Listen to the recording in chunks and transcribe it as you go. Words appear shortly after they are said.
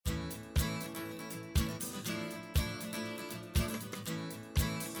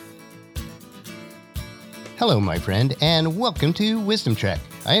Hello, my friend, and welcome to Wisdom Trek.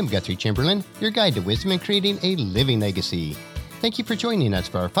 I am Guthrie Chamberlain, your guide to wisdom and creating a living legacy. Thank you for joining us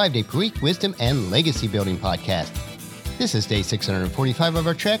for our 5-day-per-week wisdom and legacy building podcast. This is day 645 of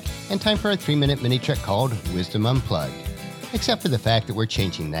our trek, and time for a 3-minute mini trek called Wisdom Unplugged. Except for the fact that we're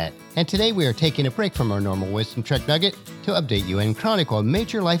changing that. And today we are taking a break from our normal Wisdom Trek nugget to update you and chronicle a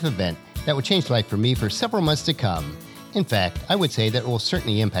major life event that will change life for me for several months to come. In fact, I would say that it will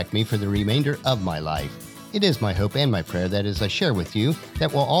certainly impact me for the remainder of my life. It is my hope and my prayer that as I share with you,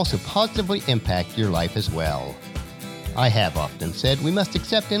 that will also positively impact your life as well. I have often said we must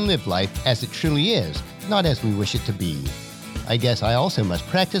accept and live life as it truly is, not as we wish it to be. I guess I also must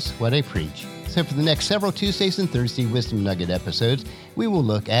practice what I preach. So for the next several Tuesdays and Thursday Wisdom Nugget episodes, we will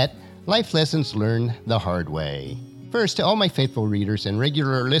look at life lessons learned the hard way. First, to all my faithful readers and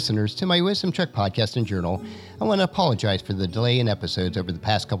regular listeners to my Wisdom Trek podcast and journal, I want to apologize for the delay in episodes over the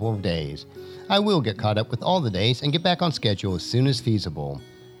past couple of days. I will get caught up with all the days and get back on schedule as soon as feasible.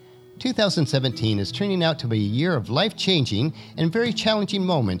 2017 is turning out to be a year of life-changing and very challenging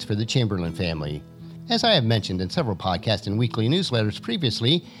moments for the Chamberlain family. As I have mentioned in several podcasts and weekly newsletters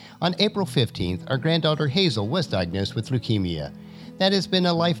previously, on April 15th, our granddaughter Hazel was diagnosed with leukemia. That has been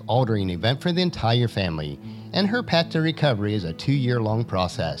a life-altering event for the entire family, and her path to recovery is a 2-year-long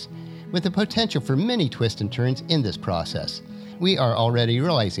process, with the potential for many twists and turns in this process. We are already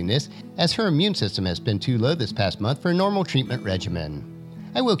realizing this, as her immune system has been too low this past month for a normal treatment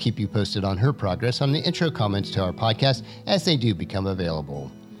regimen. I will keep you posted on her progress on the intro comments to our podcast as they do become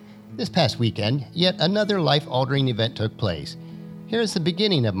available. This past weekend, yet another life-altering event took place. Here is the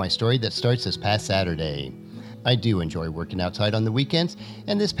beginning of my story that starts this past Saturday. I do enjoy working outside on the weekends,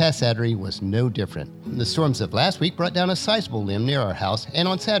 and this past Saturday was no different. The storms of last week brought down a sizable limb near our house, and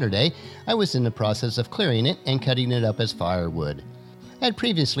on Saturday, I was in the process of clearing it and cutting it up as firewood. I had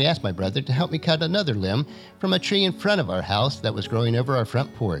previously asked my brother to help me cut another limb from a tree in front of our house that was growing over our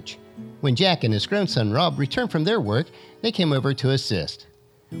front porch. When Jack and his grown son Rob returned from their work, they came over to assist.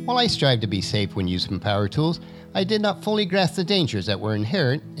 While I strive to be safe when using power tools, I did not fully grasp the dangers that were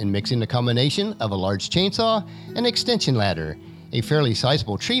inherent in mixing the combination of a large chainsaw, an extension ladder, a fairly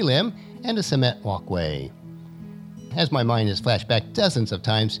sizable tree limb, and a cement walkway. As my mind has flashed back dozens of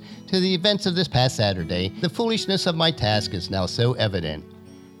times to the events of this past Saturday, the foolishness of my task is now so evident.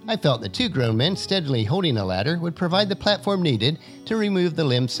 I felt that 2 grown men steadily holding a ladder would provide the platform needed to remove the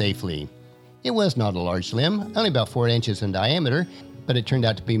limb safely. It was not a large limb, only about 4 inches in diameter, but it turned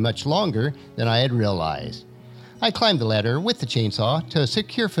out to be much longer than I had realized. I climbed the ladder with the chainsaw to a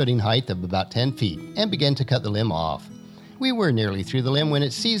secure footing height of about 10 feet and began to cut the limb off. We were nearly through the limb when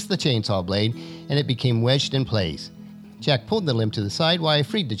it seized the chainsaw blade and it became wedged in place. Jack pulled the limb to the side while I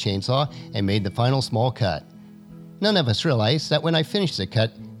freed the chainsaw and made the final small cut. None of us realized that when I finished the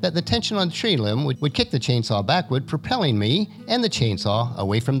cut, that the tension on the tree limb would kick the chainsaw backward, propelling me and the chainsaw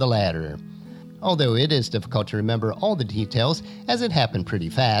away from the ladder. Although it is difficult to remember all the details as it happened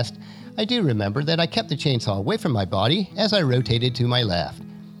pretty fast, I do remember that I kept the chainsaw away from my body as I rotated to my left.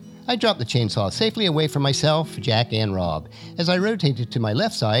 I dropped the chainsaw safely away from myself, Jack, and Rob as I rotated to my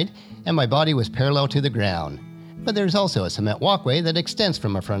left side and my body was parallel to the ground. But there's also a cement walkway that extends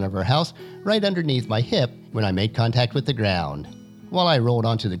from the front of our house right underneath my hip when I made contact with the ground. While I rolled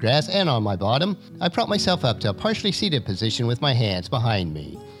onto the grass and on my bottom, I propped myself up to a partially seated position with my hands behind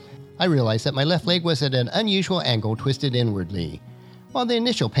me. I realized that my left leg was at an unusual angle twisted inwardly. While the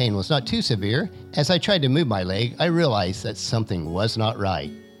initial pain was not too severe, as I tried to move my leg, I realized that something was not right.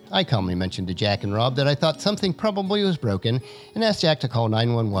 I calmly mentioned to Jack and Rob that I thought something probably was broken and asked Jack to call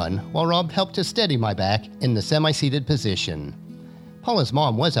 911 while Rob helped to steady my back in the semi-seated position. Paula's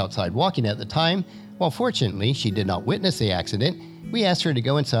mom was outside walking at the time. While fortunately she did not witness the accident, we asked her to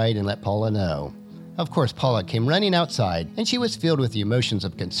go inside and let Paula know. Of course, Paula came running outside, and she was filled with the emotions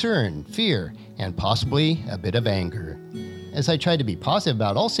of concern, fear, and possibly a bit of anger. As I tried to be positive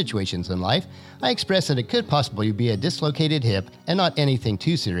about all situations in life, I expressed that it could possibly be a dislocated hip and not anything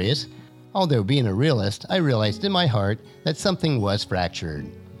too serious. Although being a realist, I realized in my heart that something was fractured.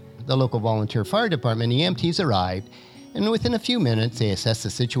 The local volunteer fire department EMTs arrived, and within a few minutes they assessed the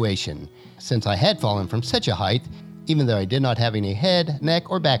situation. Since I had fallen from such a height, even though I did not have any head,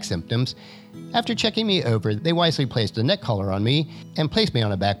 neck, or back symptoms, after checking me over, they wisely placed a neck collar on me and placed me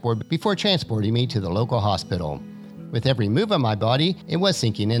on a backboard before transporting me to the local hospital. With every move of my body, it was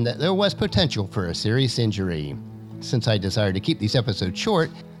sinking in that there was potential for a serious injury. Since I desire to keep these episodes short,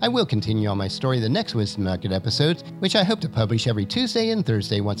 I will continue on my story the next Wisdom Nugget episodes, which I hope to publish every Tuesday and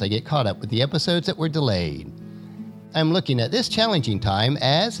Thursday once I get caught up with the episodes that were delayed. I'm looking at this challenging time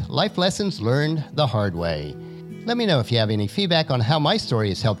as life lessons learned the hard way. Let me know if you have any feedback on how my story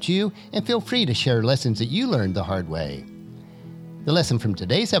has helped you, and feel free to share lessons that you learned the hard way. The lesson from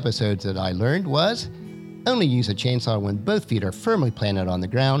today's episodes that I learned was, only use a chainsaw when both feet are firmly planted on the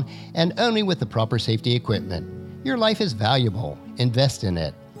ground and only with the proper safety equipment. Your life is valuable. Invest in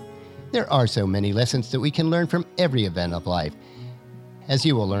it. There are so many lessons that we can learn from every event of life. As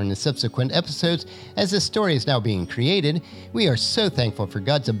you will learn in subsequent episodes, as this story is now being created, we are so thankful for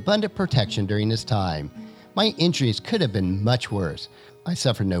God's abundant protection during this time. My injuries could have been much worse. I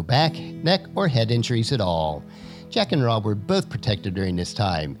suffered no back, neck, or head injuries at all. Jack and Rob were both protected during this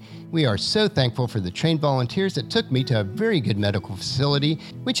time. We are so thankful for the trained volunteers that took me to a very good medical facility,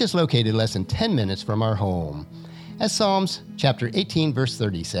 which is located less than 10 minutes from our home. As Psalms chapter 18 verse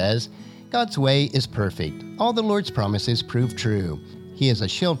 30 says, God's way is perfect. All the Lord's promises prove true. He is a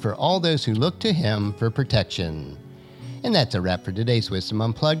shield for all those who look to Him for protection. And that's a wrap for today's Wisdom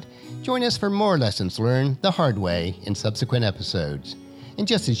Unplugged. Join us for more lessons learned the hard way in subsequent episodes. And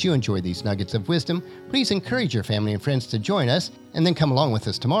just as you enjoy these nuggets of wisdom, please encourage your family and friends to join us, and then come along with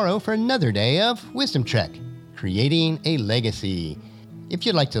us tomorrow for another day of Wisdom Trek, Creating a Legacy. If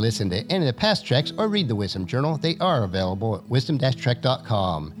you'd like to listen to any of the past treks or read the Wisdom Journal, they are available at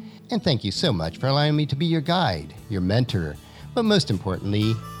wisdom-trek.com. And thank you so much for allowing me to be your guide, your mentor, but most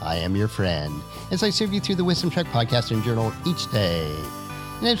importantly, I am your friend, as I serve you through the Wisdom Trek podcast and journal each day.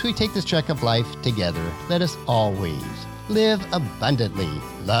 And as we take this trek of life together, let us always live abundantly,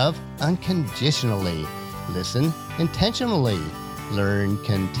 love unconditionally, listen intentionally, learn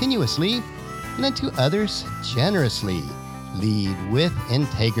continuously, lend to others generously, lead with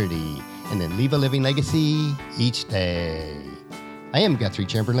integrity, and then leave a living legacy each day. I am Guthrie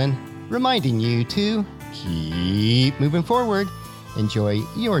Chamberlain, reminding you to keep moving forward, enjoy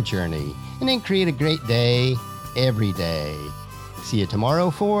your journey, and then create a great day every day. See you tomorrow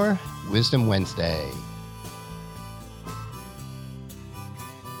for Wisdom Wednesday.